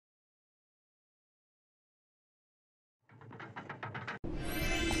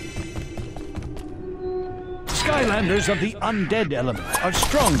Skylanders of the undead element are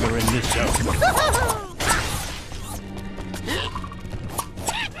stronger in this zone.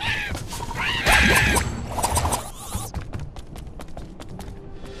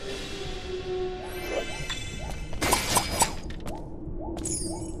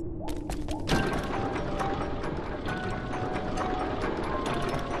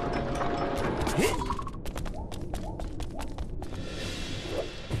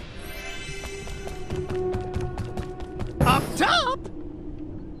 Up top!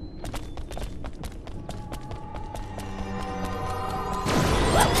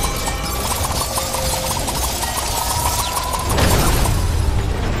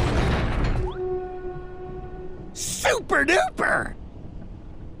 Super duper!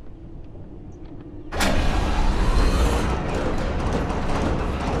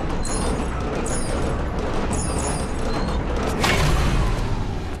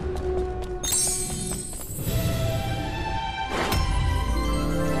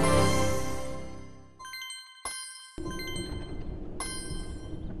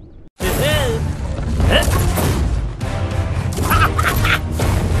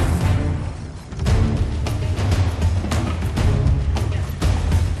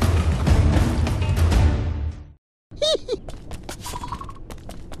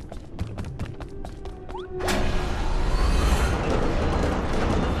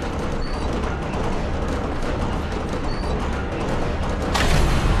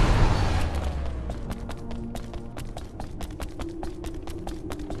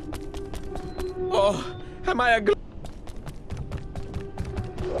 Oh, am I a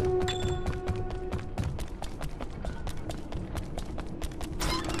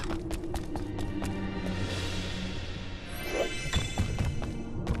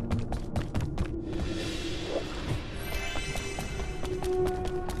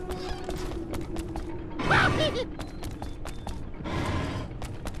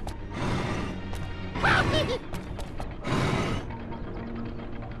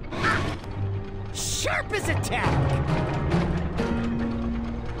Sharp as attack!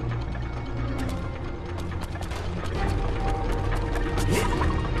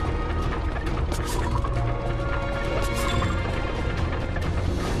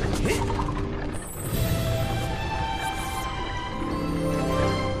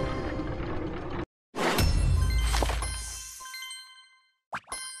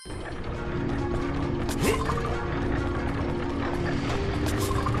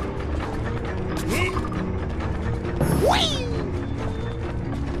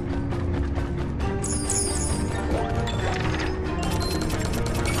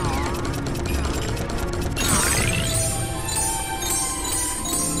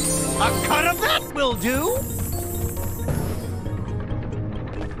 A cut of that will do!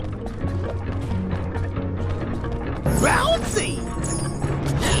 Bouncy!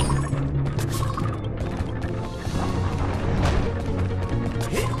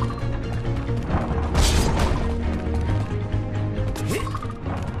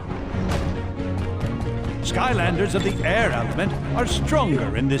 Skylanders of the air element are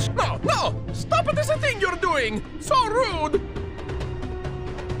stronger in this. No, no! Stop it! This thing you're doing! So rude!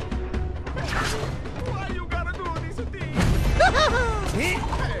 Why you gotta do this thing?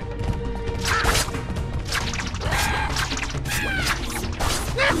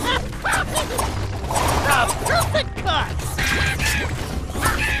 A perfect cut!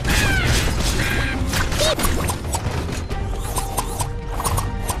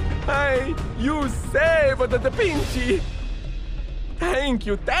 Hey, you saved the Pinchy! Thank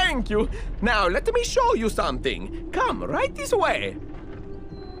you, thank you! Now let me show you something. Come right this way.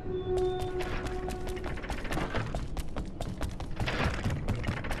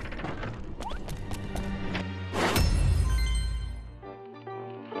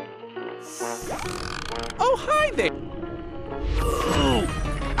 Oh, hi there!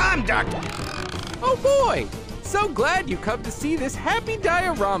 I'm Doctor. Oh boy! So glad you come to see this happy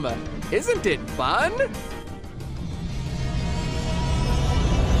diorama. Isn't it fun?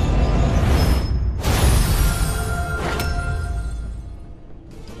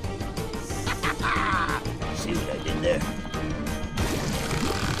 See what I did there?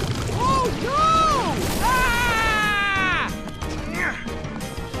 Oh no! Ah!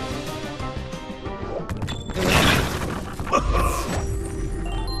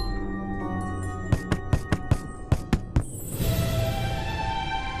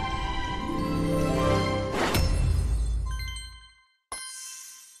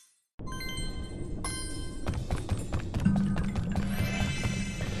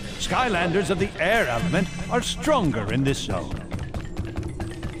 Skylanders of the air element are stronger in this zone.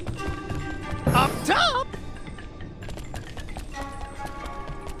 Up top!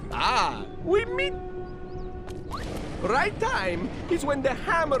 Ah, we meet. Right time is when the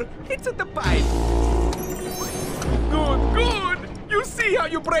hammer hits at the pipe. Good, good. You see how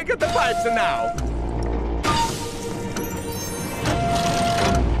you break at the pipes now.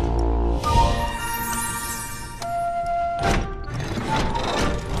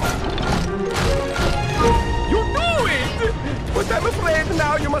 You do it! But I'm afraid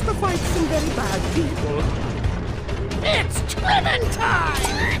now you must fight some very bad people. It's trimming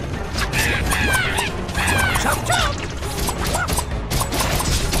time! Chop, chop!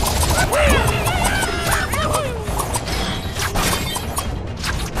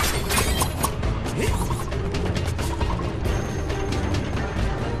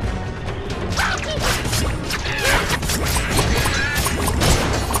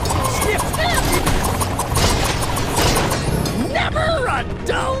 Snip, snip! Never a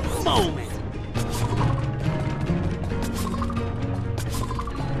dull moment!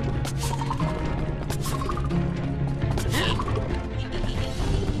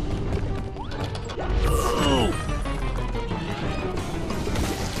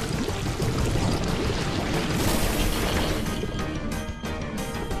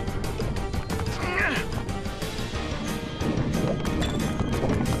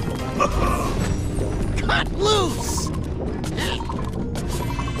 Cut loose!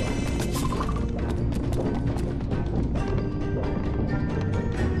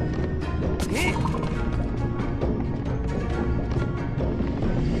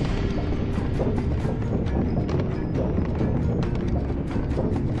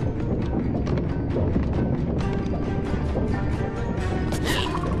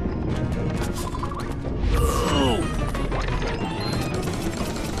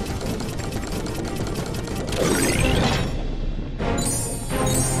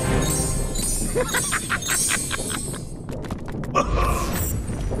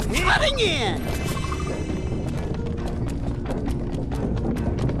 Cutting in!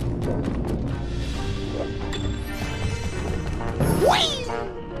 Whee!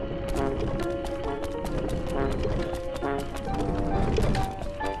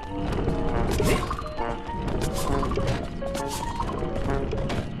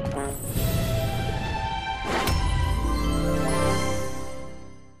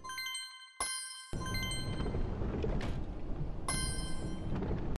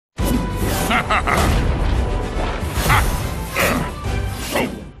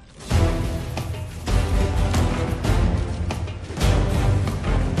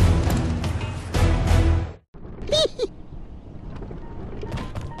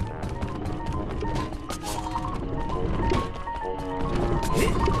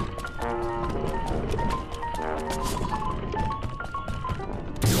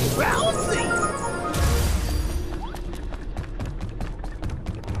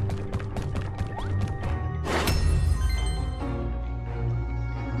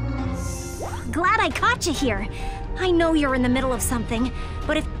 Glad I caught you here. I know you're in the middle of something,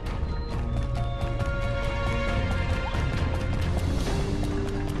 but if...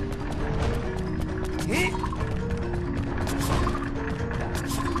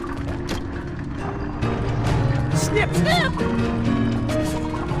 Snip, snip!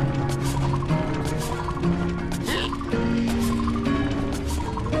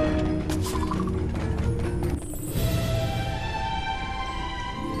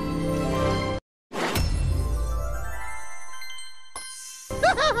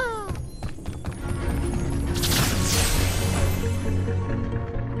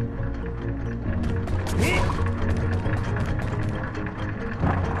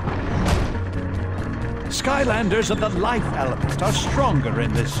 Skylanders of the life element are stronger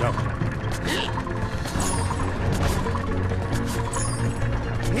in this zone.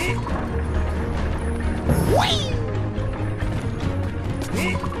 Whee!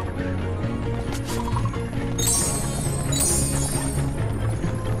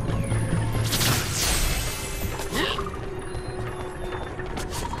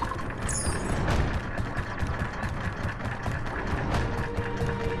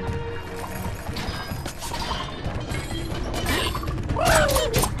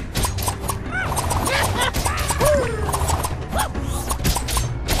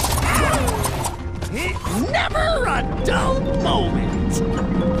 Never a dull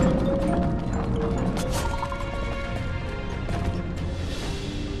moment!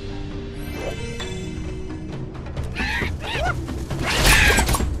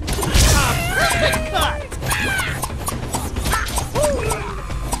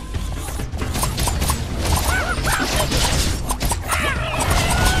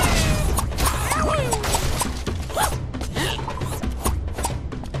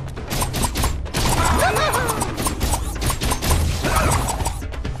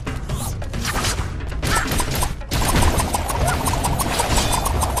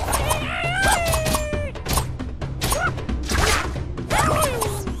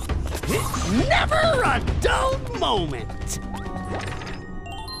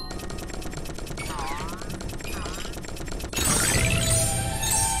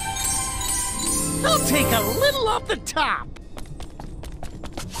 I'll take a little off the top.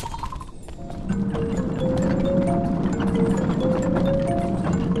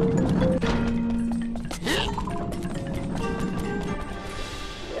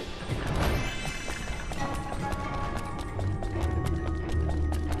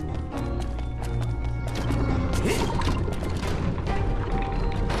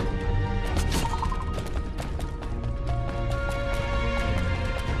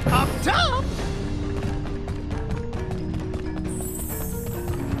 Up top.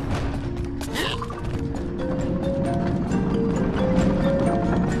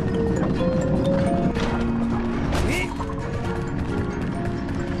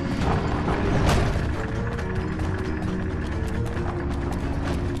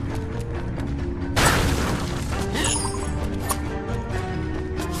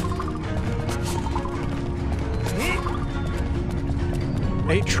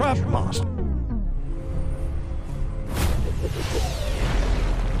 A trap master.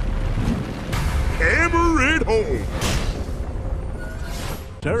 Hammer it home!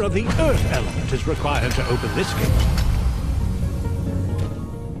 Of the earth element is required to open this gate.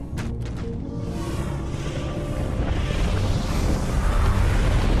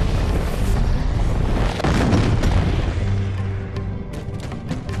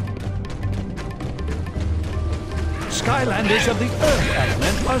 Skylanders of the earth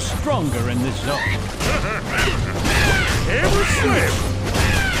element are stronger in this zone. Hammer slam!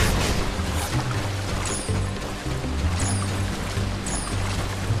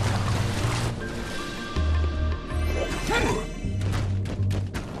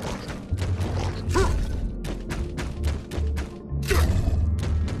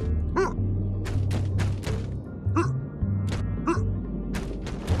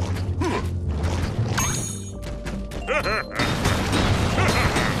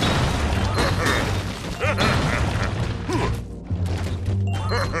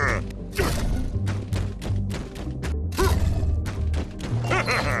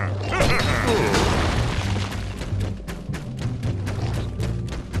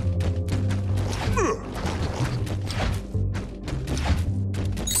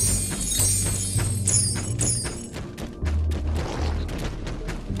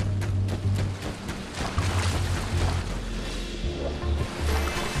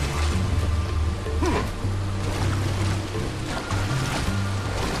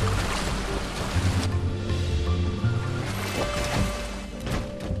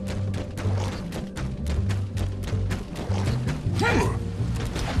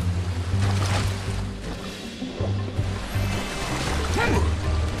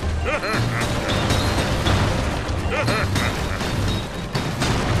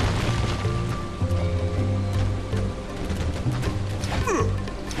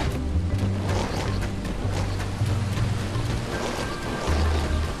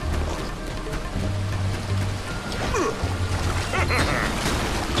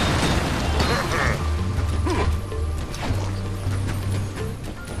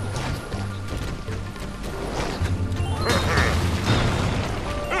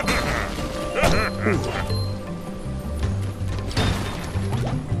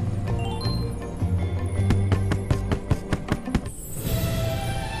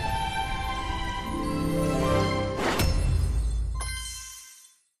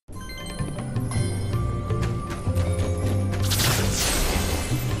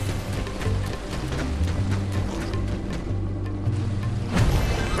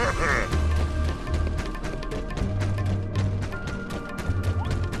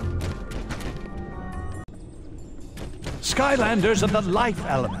 Skylanders of the life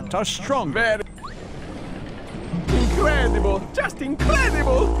element are stronger. Very incredible! Just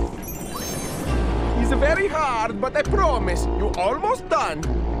incredible! It's very hard, but I promise, you're almost done.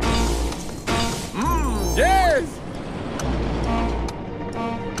 Yes!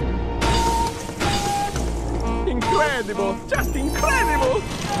 Incredible! Just incredible!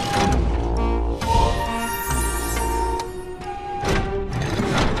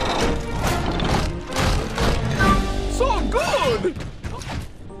 So good!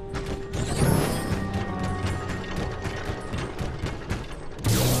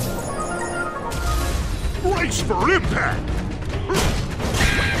 Brace for impact!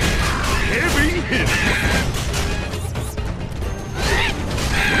 Heavy hit!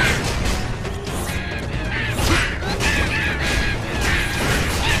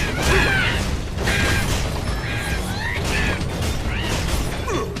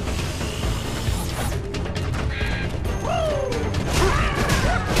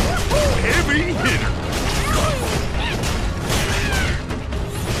 Heavy hitter!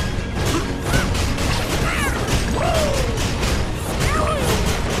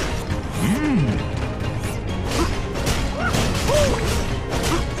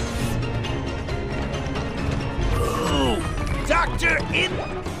 in.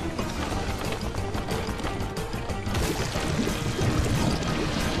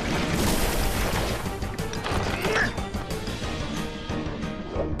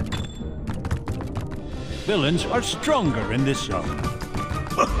 Villains are stronger in this zone.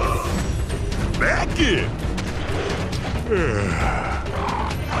 Back in.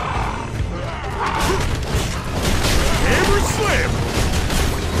 Hammer slam.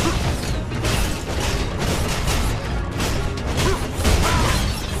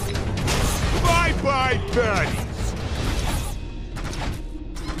 Bye-bye, baddies.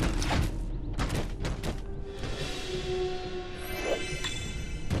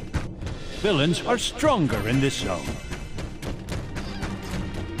 Villains are stronger in this zone.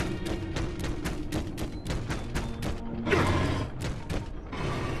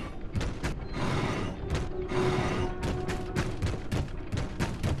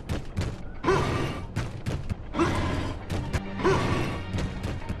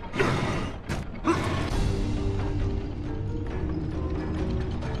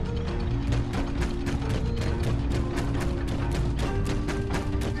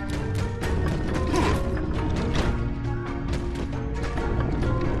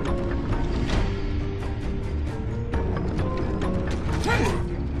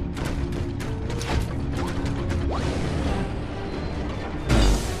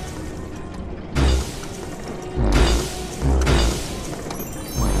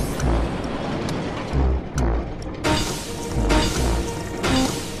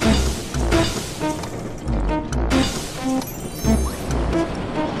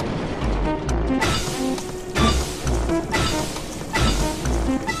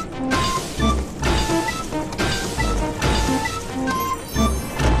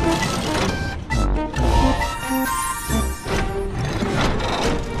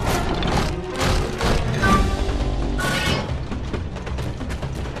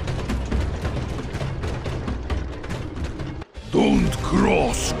 Don't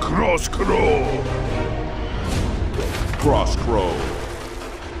cross crow. Cross crow.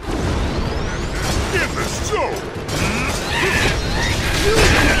 In the zone.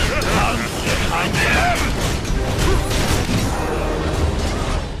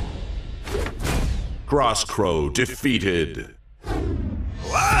 Cross crow defeated.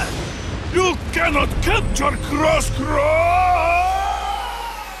 What? You cannot capture Cross Crow!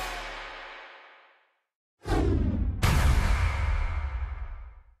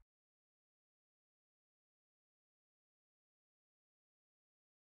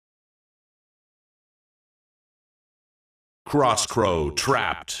 Cross Crow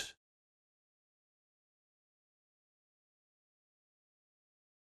trapped.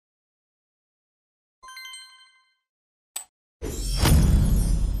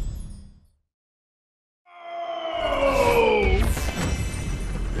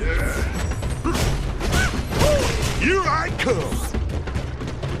 Here I come!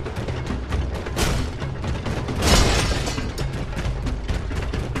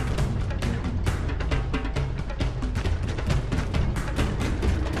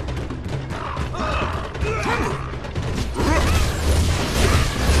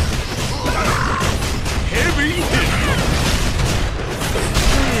 Heavy hit!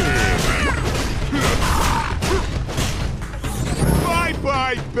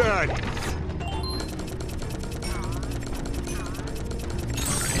 Bye-bye, bad!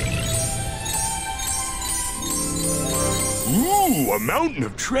 Ooh, a mountain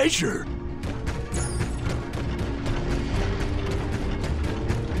of treasure!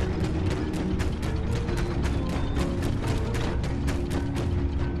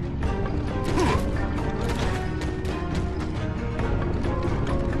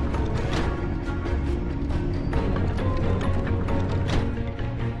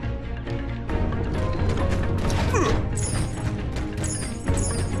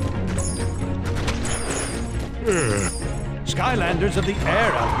 Skylanders of the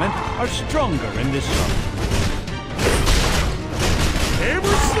air element are stronger in this zone.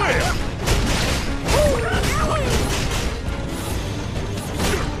 Hammer slam!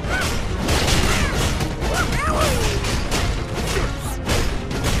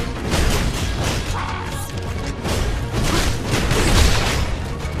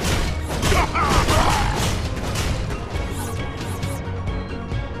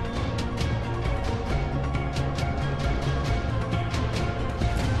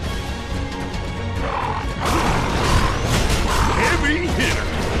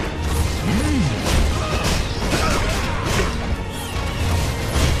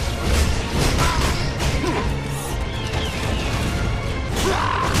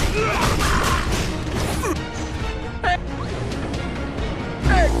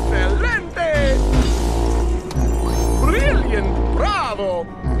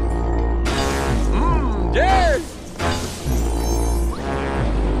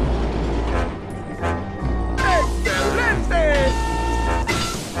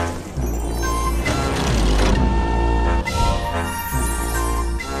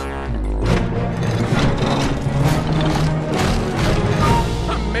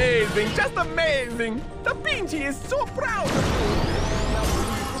 amazing! Just amazing! The Pinchy is so proud of you! Now,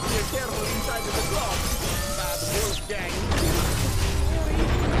 please put me a camera inside of the glove. Bad Wolfgang.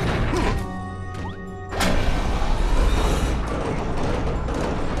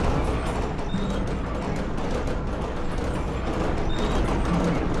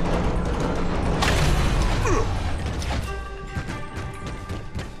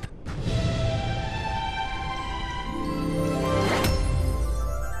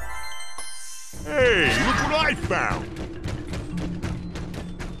 Hey, look what I found!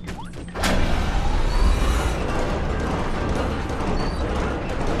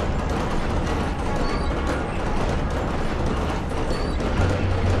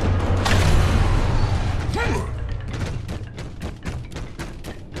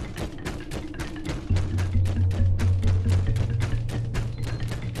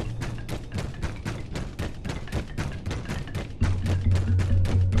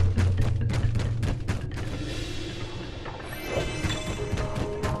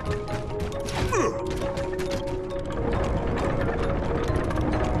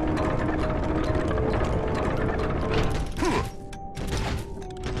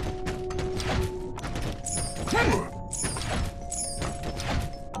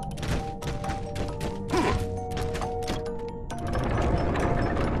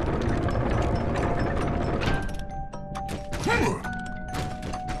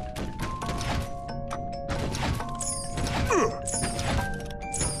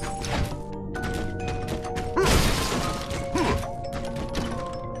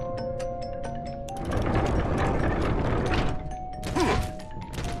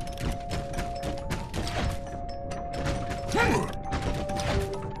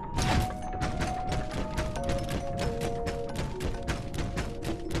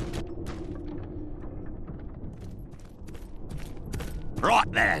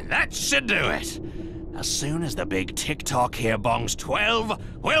 Right then, that should do it. As soon as the big tick-tock here bongs 12,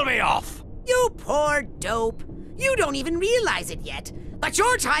 we'll be off. You poor dope. You don't even realize it yet, but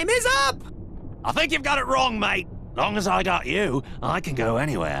your time is up! I think you've got it wrong, mate. Long as I got you, I can go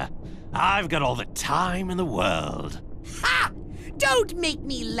anywhere. I've got all the time in the world. Ha! Don't make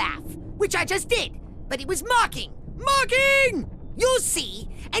me laugh, which I just did, but it was mocking. Mocking! You'll see,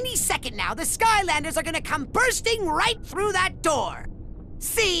 any second now, the Skylanders are gonna come bursting right through that door.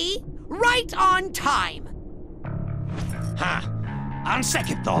 See? Right on time. Huh. On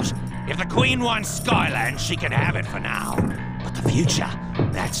second thought, if the Queen wants Skyland, she can have it for now. But the future,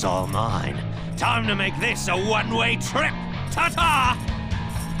 that's all mine. Time to make this a one-way trip. Ta-ta!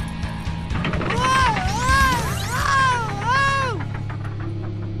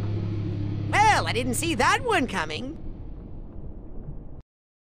 Well, I didn't see that one coming.